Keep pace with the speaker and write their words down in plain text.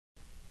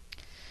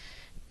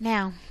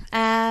Now,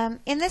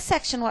 in this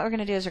section, what we're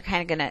going to do is we're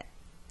kind of going to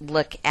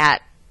look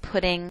at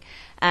putting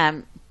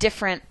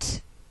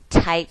different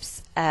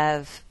types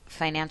of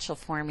financial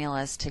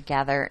formulas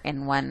together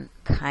in one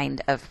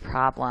kind of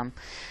problem.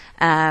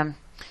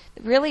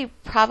 Really,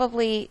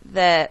 probably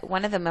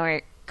one of the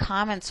more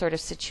common sort of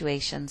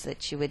situations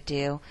that you would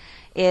do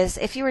is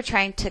if you were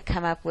trying to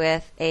come up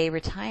with a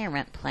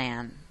retirement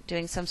plan,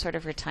 doing some sort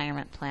of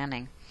retirement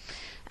planning.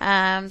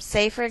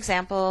 Say, for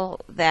example,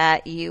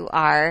 that you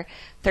are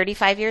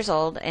 35 years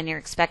old and you're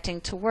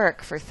expecting to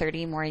work for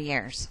 30 more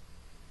years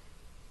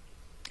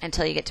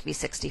until you get to be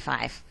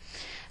 65.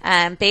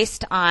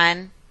 Based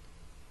on,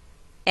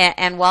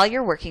 and while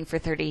you're working for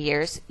 30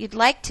 years, you'd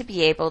like to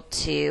be able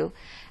to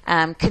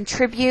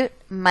contribute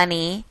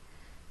money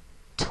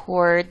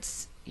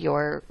towards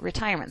your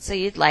retirement. So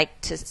you'd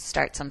like to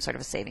start some sort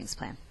of a savings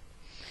plan.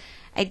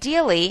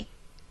 Ideally,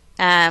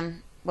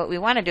 what we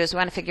want to do is we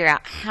want to figure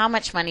out how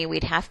much money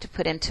we'd have to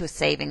put into a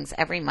savings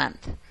every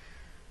month.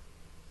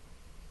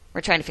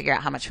 We're trying to figure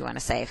out how much we want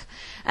to save.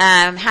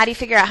 How do you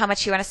figure out how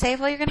much you want to save?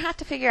 Well, you're going to have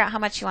to figure out how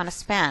much you want to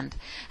spend.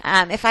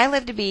 If I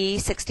live to be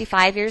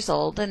 65 years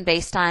old, and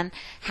based on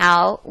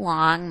how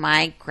long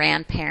my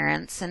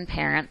grandparents and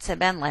parents have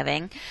been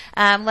living,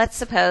 let's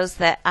suppose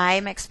that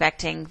I'm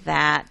expecting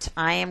that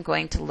I am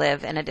going to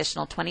live an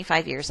additional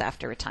 25 years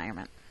after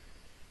retirement.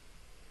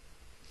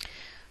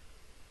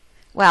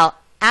 Well,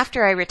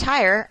 after I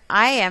retire,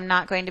 I am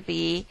not going to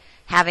be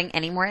having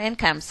any more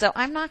income, so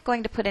I'm not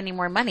going to put any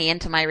more money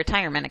into my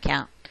retirement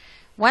account.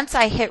 Once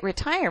I hit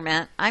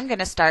retirement, I'm going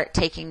to start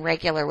taking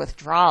regular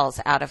withdrawals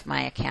out of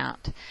my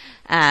account.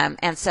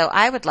 And so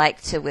I would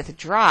like to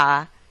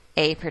withdraw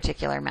a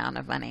particular amount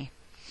of money.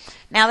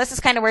 Now, this is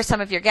kind of where some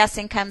of your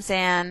guessing comes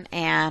in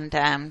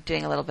and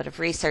doing a little bit of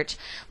research.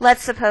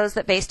 Let's suppose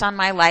that based on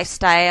my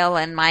lifestyle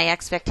and my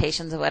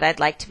expectations of what I'd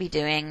like to be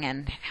doing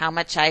and how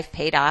much I've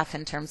paid off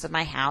in terms of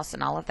my house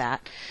and all of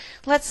that,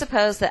 let's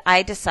suppose that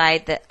I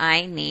decide that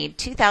I need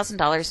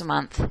 $2,000 a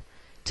month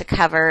to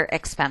cover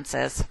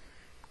expenses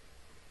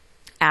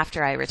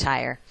after I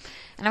retire.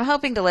 And I'm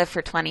hoping to live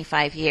for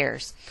 25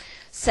 years.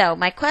 So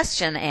my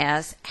question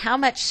is, how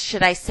much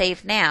should I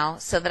save now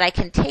so that I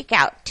can take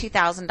out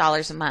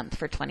 $2,000 a month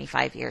for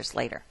 25 years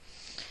later?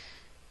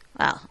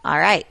 Well, all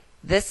right.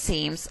 This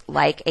seems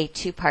like a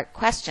two-part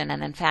question,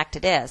 and in fact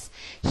it is.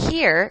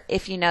 Here,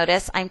 if you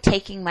notice, I'm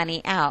taking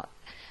money out.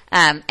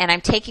 And I'm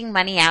taking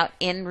money out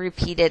in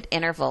repeated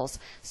intervals.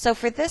 So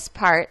for this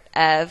part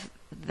of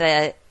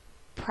the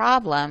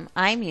problem,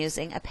 I'm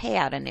using a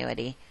payout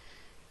annuity.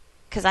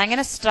 Because I'm going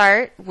to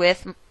start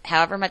with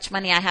however much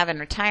money I have in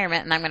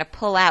retirement, and I'm going to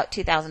pull out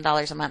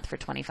 $2,000 a month for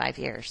 25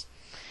 years.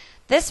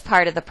 This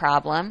part of the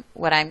problem,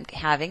 what I'm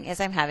having is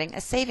I'm having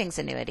a savings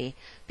annuity.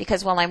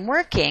 Because while I'm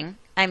working,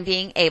 I'm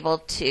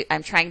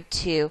trying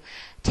to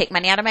take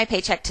money out of my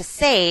paycheck to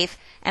save,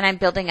 and I'm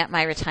building up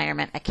my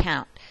retirement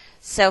account.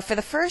 So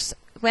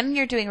when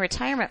you're doing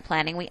retirement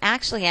planning, we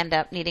actually end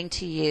up needing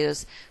to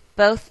use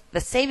both the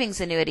savings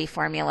annuity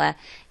formula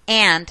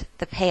and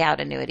the payout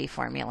annuity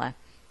formula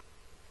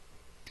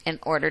in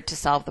order to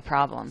solve the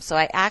problem. So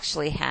I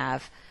actually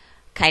have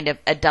kind of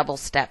a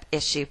double-step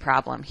issue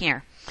problem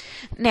here.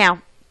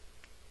 Now,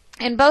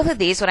 in both of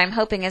these, what I'm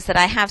hoping is that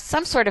I have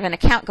some sort of an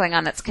account going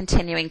on that's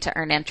continuing to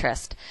earn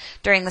interest.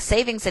 During the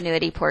savings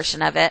annuity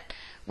portion of it,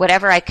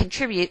 whatever I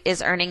contribute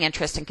is earning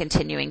interest and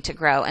continuing to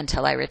grow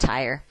until I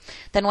retire.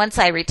 Then once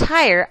I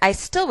retire, I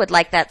still would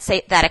like that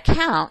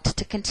account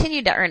to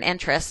continue to earn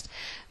interest,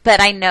 but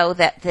I know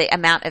that the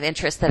amount of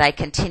interest that I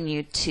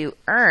continue to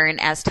earn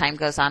as time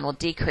goes on will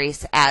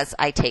decrease as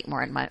I take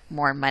more and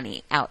more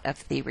money out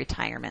of the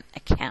retirement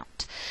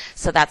account.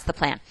 So that's the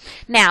plan.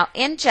 Now,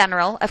 in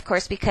general, of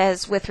course,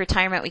 because with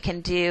retirement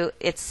because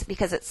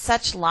it's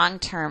such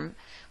long-term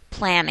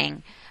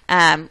planning,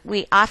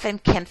 we often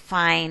can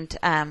find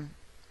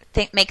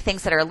make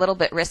things that are a little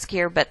bit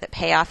riskier but that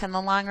pay off in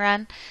the long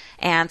run.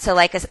 And so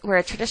where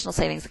a traditional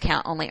savings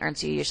account only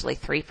earns you usually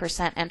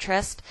 3%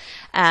 interest,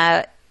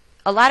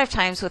 a lot of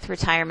times with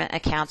retirement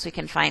accounts we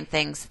can find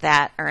things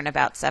that earn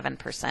about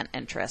 7%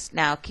 interest.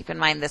 Now, keep in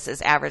mind this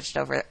is averaged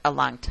over a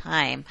long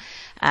time.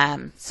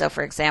 So,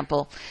 for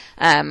example,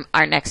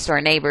 our next door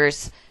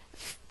neighbors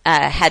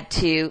had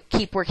to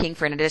keep working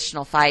for an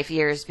additional 5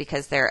 years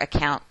because their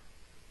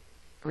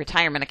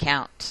retirement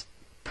account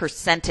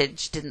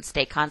percentage didn't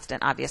stay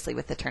constant, obviously,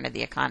 with the turn of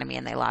the economy,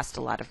 and they lost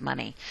a lot of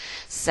money.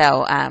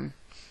 So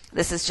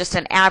this is just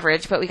an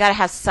average, but we got to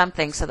have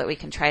something so that we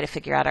can try to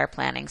figure out our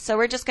planning. So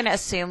we're just going to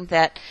assume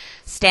that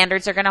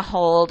standards are going to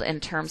hold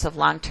in terms of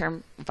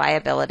long-term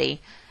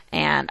viability,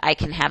 and I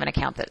can have an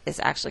account that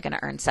is actually going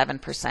to earn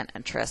 7%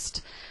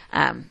 interest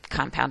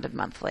compounded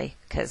monthly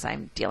because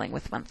I'm dealing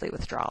with monthly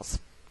withdrawals.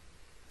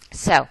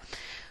 So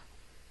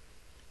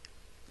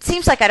it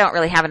seems like I don't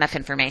really have enough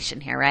information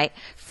here, right?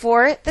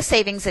 For the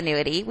savings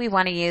annuity, we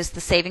want to use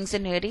the savings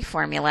annuity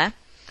formula.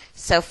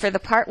 So for the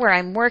part where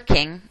I'm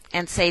working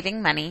and saving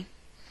money,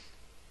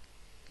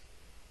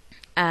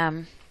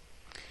 I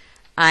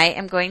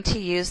am going to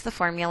use the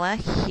formula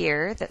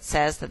here that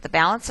says that the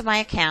balance of my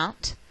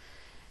account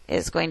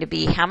is going to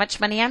be how much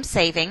money I'm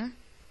saving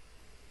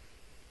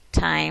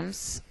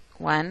times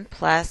 1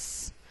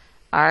 plus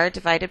R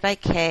divided by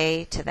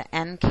K to the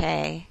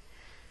NK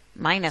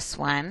minus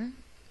 1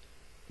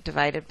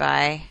 divided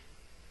by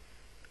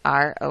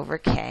R over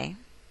K.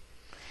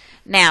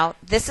 Now,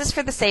 this is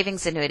for the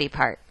savings annuity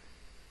part.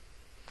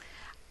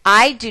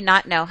 I do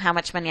not know how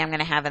much money I'm going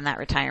to have in that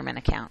retirement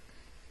account.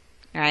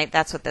 All right,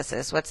 that's what this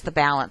is. What's the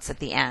balance at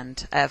the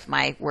end of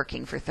my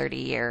working for 30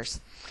 years?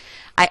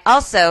 I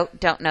also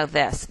don't know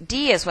this. This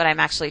D is what I'm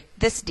actually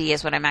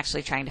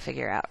trying to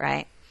figure out,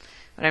 right?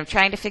 What I'm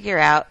trying to figure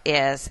out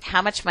is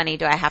how much money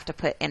do I have to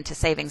put into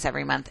savings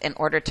every month in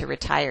order to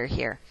retire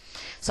here.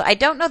 So I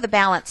don't know the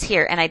balance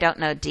here, and I don't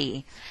know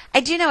D. I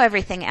do know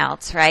everything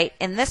else, right?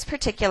 In this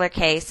particular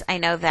case, I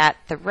know that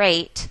the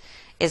rate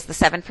is the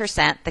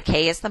 7%, the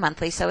K is the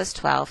monthly, so is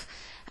 12,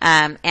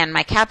 and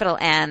my capital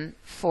N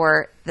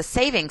for the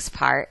savings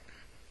part,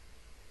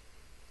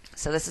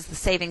 so this is the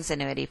savings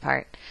annuity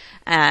part,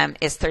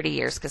 is 30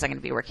 years because I'm going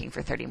to be working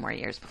for 30 more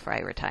years before I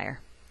retire.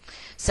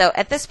 So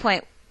at this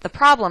point, the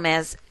problem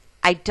is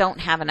I don't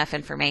have enough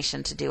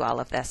information to do all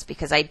of this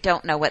because I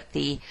don't know what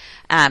the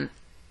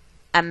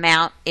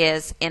amount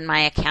is in my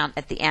account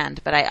at the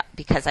end,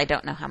 because I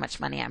don't know how much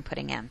money I'm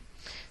putting in.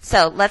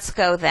 So let's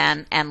go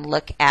then and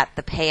look at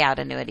the payout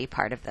annuity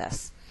part of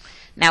this.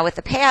 Now with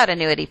the payout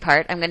annuity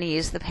part, I'm going to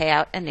use the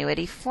payout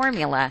annuity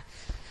formula,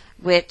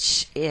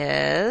 which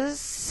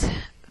is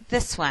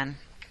this one.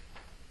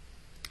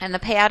 And the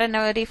payout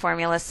annuity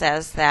formula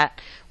says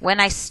that when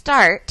I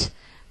start,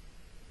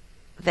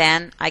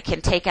 then I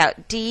can take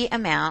out D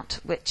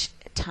amount, which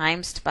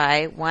times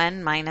by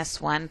 1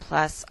 minus 1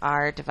 plus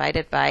R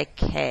divided by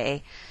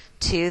K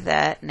to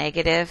the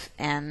negative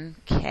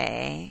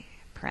NK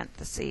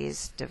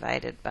parentheses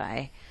divided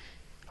by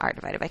R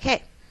divided by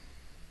K.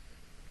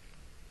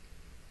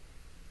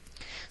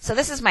 So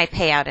this is my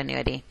payout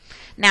annuity.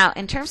 Now,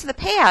 in terms of the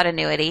payout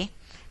annuity,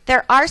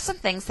 there are some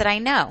things that I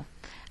know.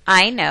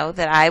 I know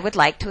that I would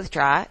like to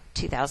withdraw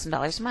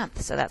 $2,000 a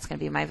month, so that's going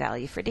to be my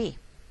value for D.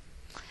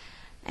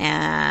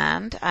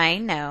 And I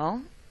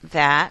know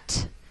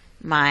that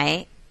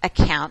my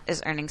account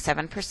is earning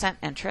 7%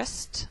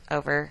 interest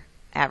over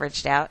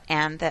averaged out,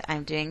 and that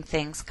I'm doing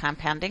things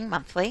compounding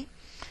monthly.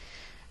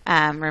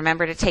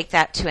 Remember to take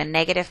that to a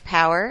negative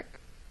power.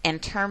 In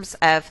terms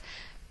of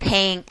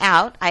paying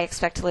out, I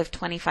expect to live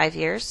 25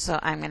 years,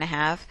 so I'm going to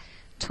have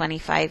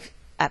 25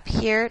 up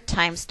here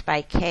times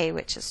by K,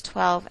 which is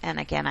 12, and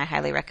again, I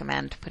highly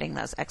recommend putting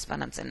those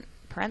exponents in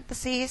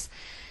parentheses.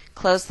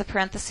 Close the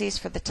parentheses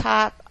for the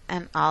top,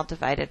 and all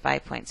divided by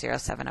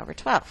 0.07 over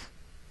 12.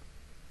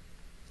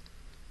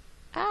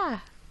 12.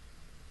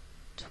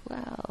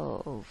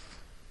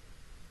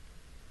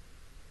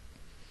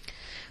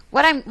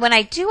 When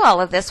I do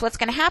all of this, what's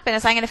going to happen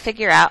is I'm going to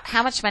figure out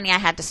how much money I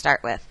had to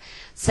start with.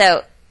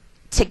 So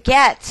to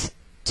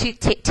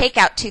take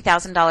out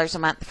 $2,000 a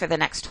month for the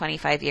next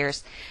 25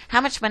 years,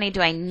 how much money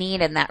do I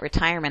need in that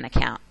retirement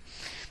account?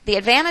 The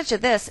advantage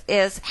of this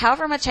is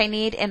however much I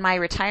need in my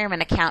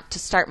retirement account to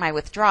start my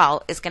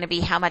withdrawal is going to be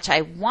how much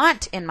I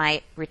want in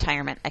my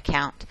retirement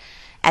account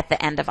at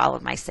the end of all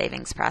of my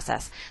savings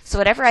process. So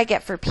whatever I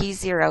get for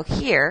P0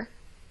 here,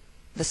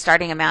 the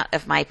starting amount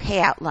of my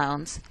payout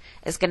loans,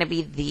 is going to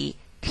be the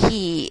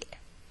PN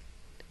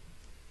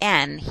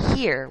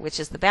here, which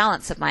is the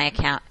balance of my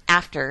account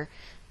after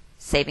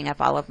saving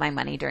up all of my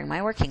money during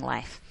my working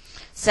life.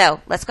 So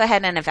let's go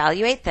ahead and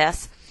evaluate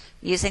this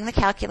using the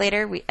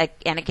calculator.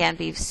 And again,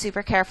 be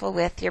super careful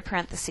with your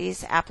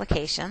parentheses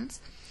applications.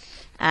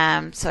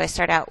 So I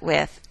start out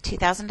with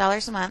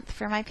 $2,000 a month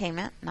for my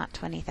payment, not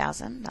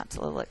 $20,000. That's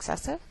a little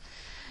excessive.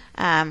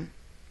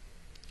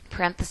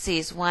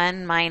 Parentheses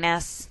 1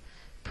 minus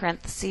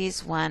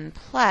parentheses 1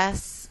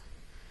 plus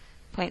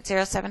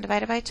 0.07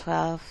 divided by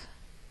 12.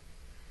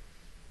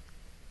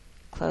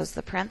 Close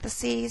the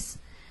parentheses.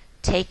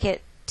 Take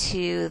it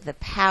to the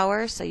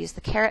power, so use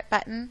the caret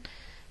button.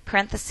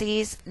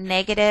 Parentheses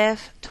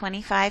negative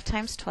 25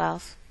 times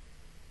 12.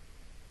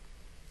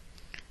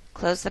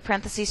 Close the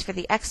parentheses for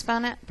the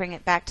exponent, bring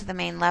it back to the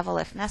main level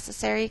if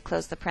necessary,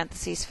 close the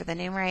parentheses for the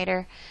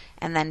numerator,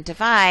 and then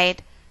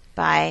divide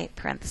by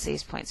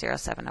parentheses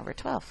 0.07 over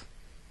 12.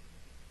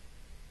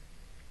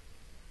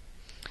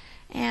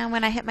 And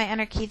when I hit my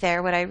enter key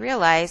there, what I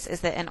realize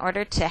is that in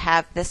order to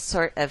have this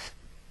sort of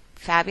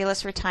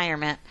fabulous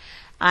retirement,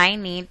 I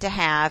need to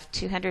have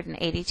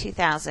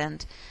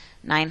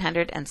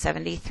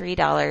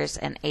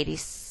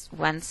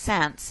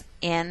 $282,973.81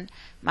 in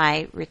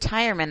my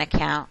retirement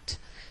account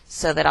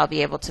so that I'll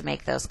be able to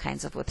make those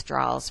kinds of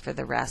withdrawals for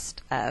the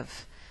rest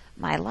of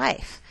my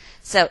life.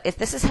 So if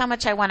this is how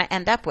much I want to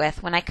end up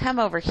with, when I come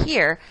over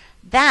here,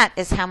 that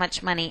is how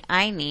much money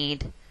I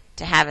need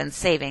to have in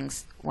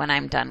savings when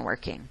I'm done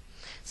working.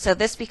 So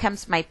this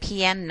becomes my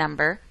PN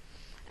number,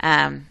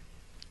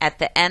 at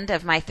the end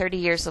of my 30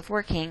 years of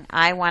working,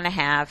 I want to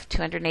have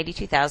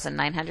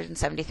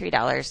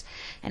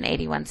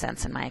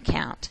 $282,973.81 in my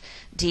account.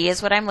 D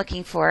is what I'm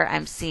looking for.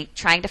 I'm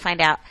trying to find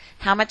out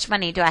how much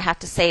money do I have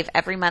to save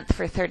every month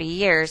for 30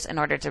 years in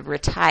order to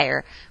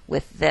retire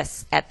with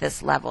this at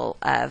this level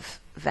of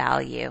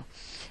value.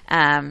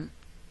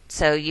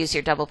 So use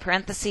your double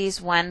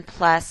parentheses, 1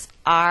 plus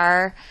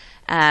R.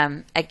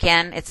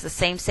 Again, it's the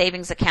same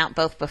savings account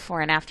both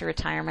before and after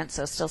retirement,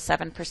 so still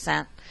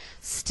 7%,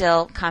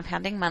 still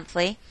compounding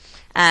monthly.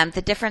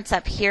 The difference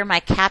up here, my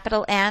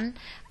capital N,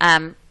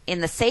 in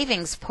the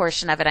savings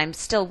portion of it, I'm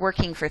still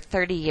working for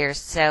 30 years,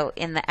 so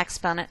in the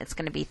exponent, it's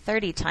going to be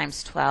 30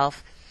 times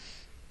 12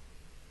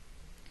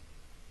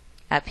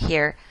 up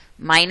here,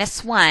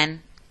 minus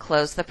 1,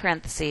 close the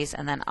parentheses,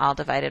 and then all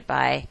divided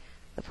by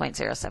the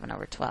 0.07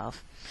 over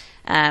 12.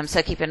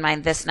 So keep in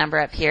mind this number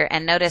up here,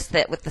 and notice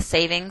that with the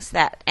savings,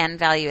 that N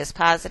value is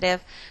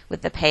positive.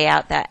 With the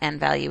payout, that N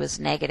value is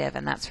negative,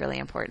 and that's really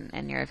important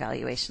in your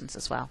evaluations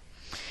as well.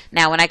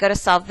 Now, when I go to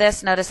solve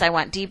this, notice I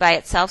want D by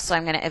itself, so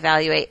I'm going to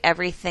evaluate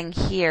everything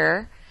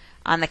here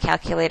on the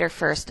calculator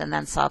first and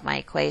then solve my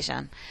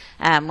equation.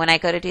 When I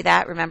go to do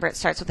that, remember it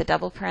starts with a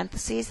double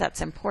parentheses.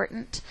 That's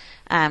important.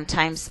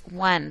 Times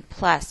 1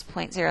 plus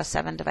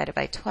 0.07 divided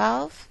by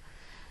 12.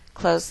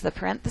 Close the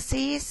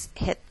parentheses.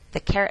 Hit the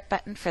caret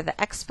button for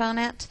the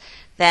exponent.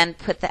 Then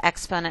put the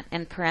exponent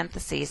in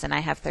parentheses. And I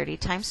have 30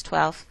 times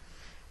 12.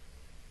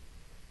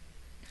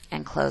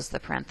 And close the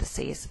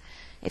parentheses.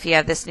 If you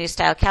have this new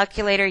style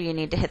calculator, you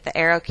need to hit the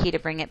arrow key to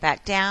bring it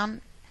back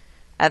down.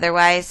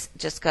 Otherwise,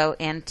 just go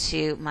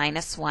into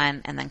minus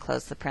 1 and then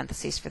close the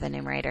parentheses for the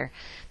numerator.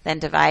 Then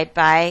divide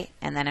by,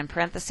 and then in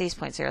parentheses,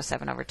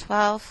 0.07 over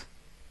 12.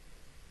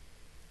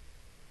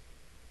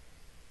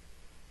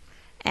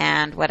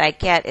 And what I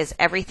get is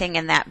everything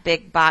in that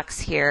big box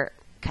here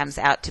comes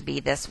out to be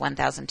this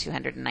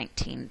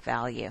 1,219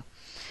 value.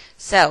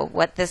 So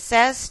what this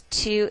says,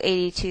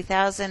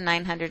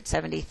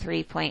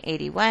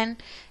 282,973.81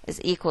 is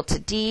equal to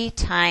D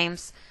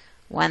times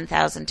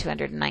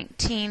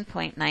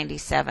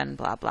 1,219.97,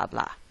 blah, blah,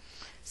 blah.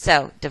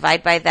 So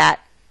divide by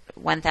that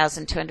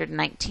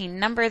 1,219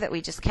 number that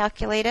we just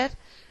calculated.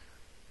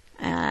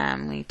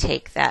 We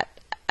take that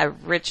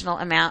original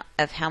amount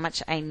of how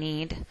much I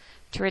need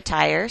to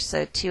retire.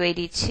 So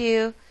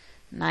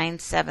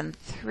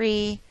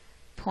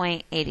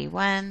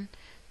 282,973.81.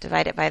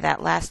 Divide it by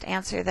that last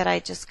answer that I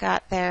just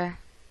got there.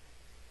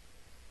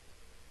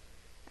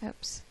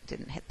 Oops,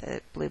 didn't hit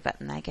the blue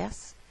button, I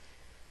guess.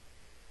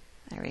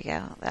 There we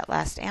go, that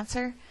last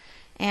answer.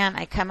 And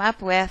I come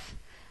up with,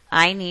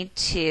 I need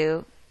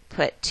to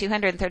put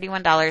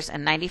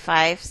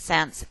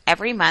 $231.95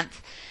 every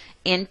month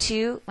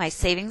into my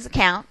savings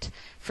account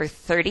for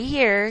 30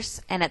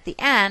 years, and at the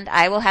end,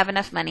 I will have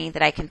enough money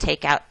that I can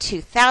take out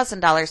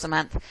 $2,000 a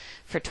month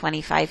for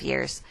 25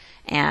 years.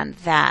 And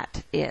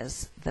that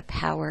is the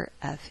power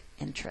of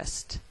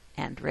interest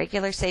and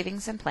regular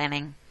savings and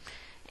planning.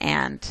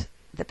 And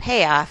the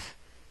payoff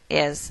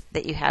is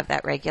that you have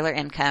that regular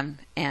income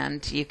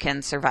and you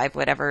can survive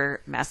whatever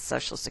mess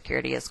Social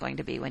Security is going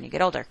to be when you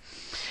get older.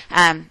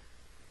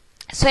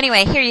 So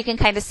anyway, here you can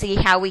kind of see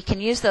how we can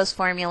use those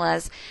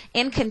formulas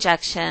in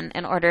conjunction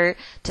in order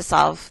to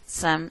solve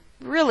some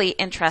really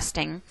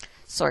interesting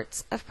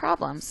sorts of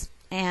problems.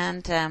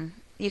 And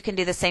you can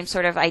do the same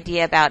sort of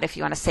idea about if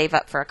you want to save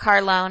up for a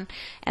car loan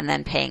and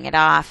then paying it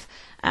off.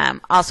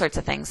 All sorts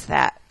of things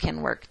that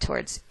can work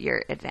towards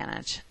your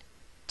advantage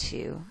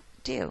to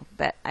do.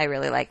 But I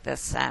really like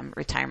this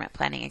retirement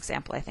planning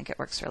example. I think it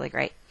works really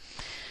great.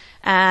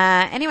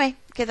 Anyway,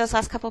 give those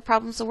last couple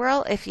problems a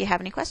whirl. If you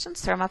have any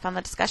questions, throw them up on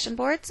the discussion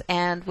boards.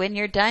 And when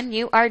you're done,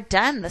 you are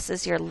done. This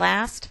is your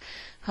last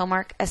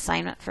homework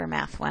assignment for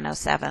Math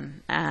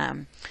 107.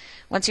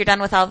 Once you're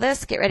done with all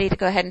this, get ready to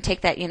go ahead and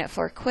take that Unit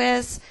 4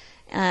 quiz.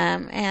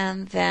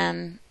 And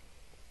then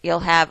you'll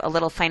have a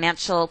little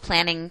financial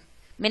planning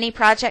mini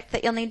project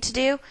that you'll need to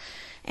do.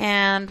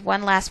 And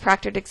one last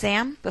proctored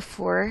exam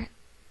before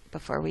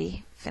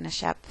we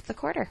finish up the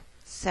quarter.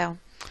 So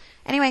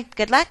anyway,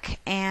 good luck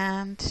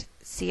and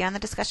see you on the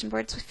discussion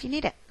boards if you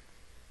need it.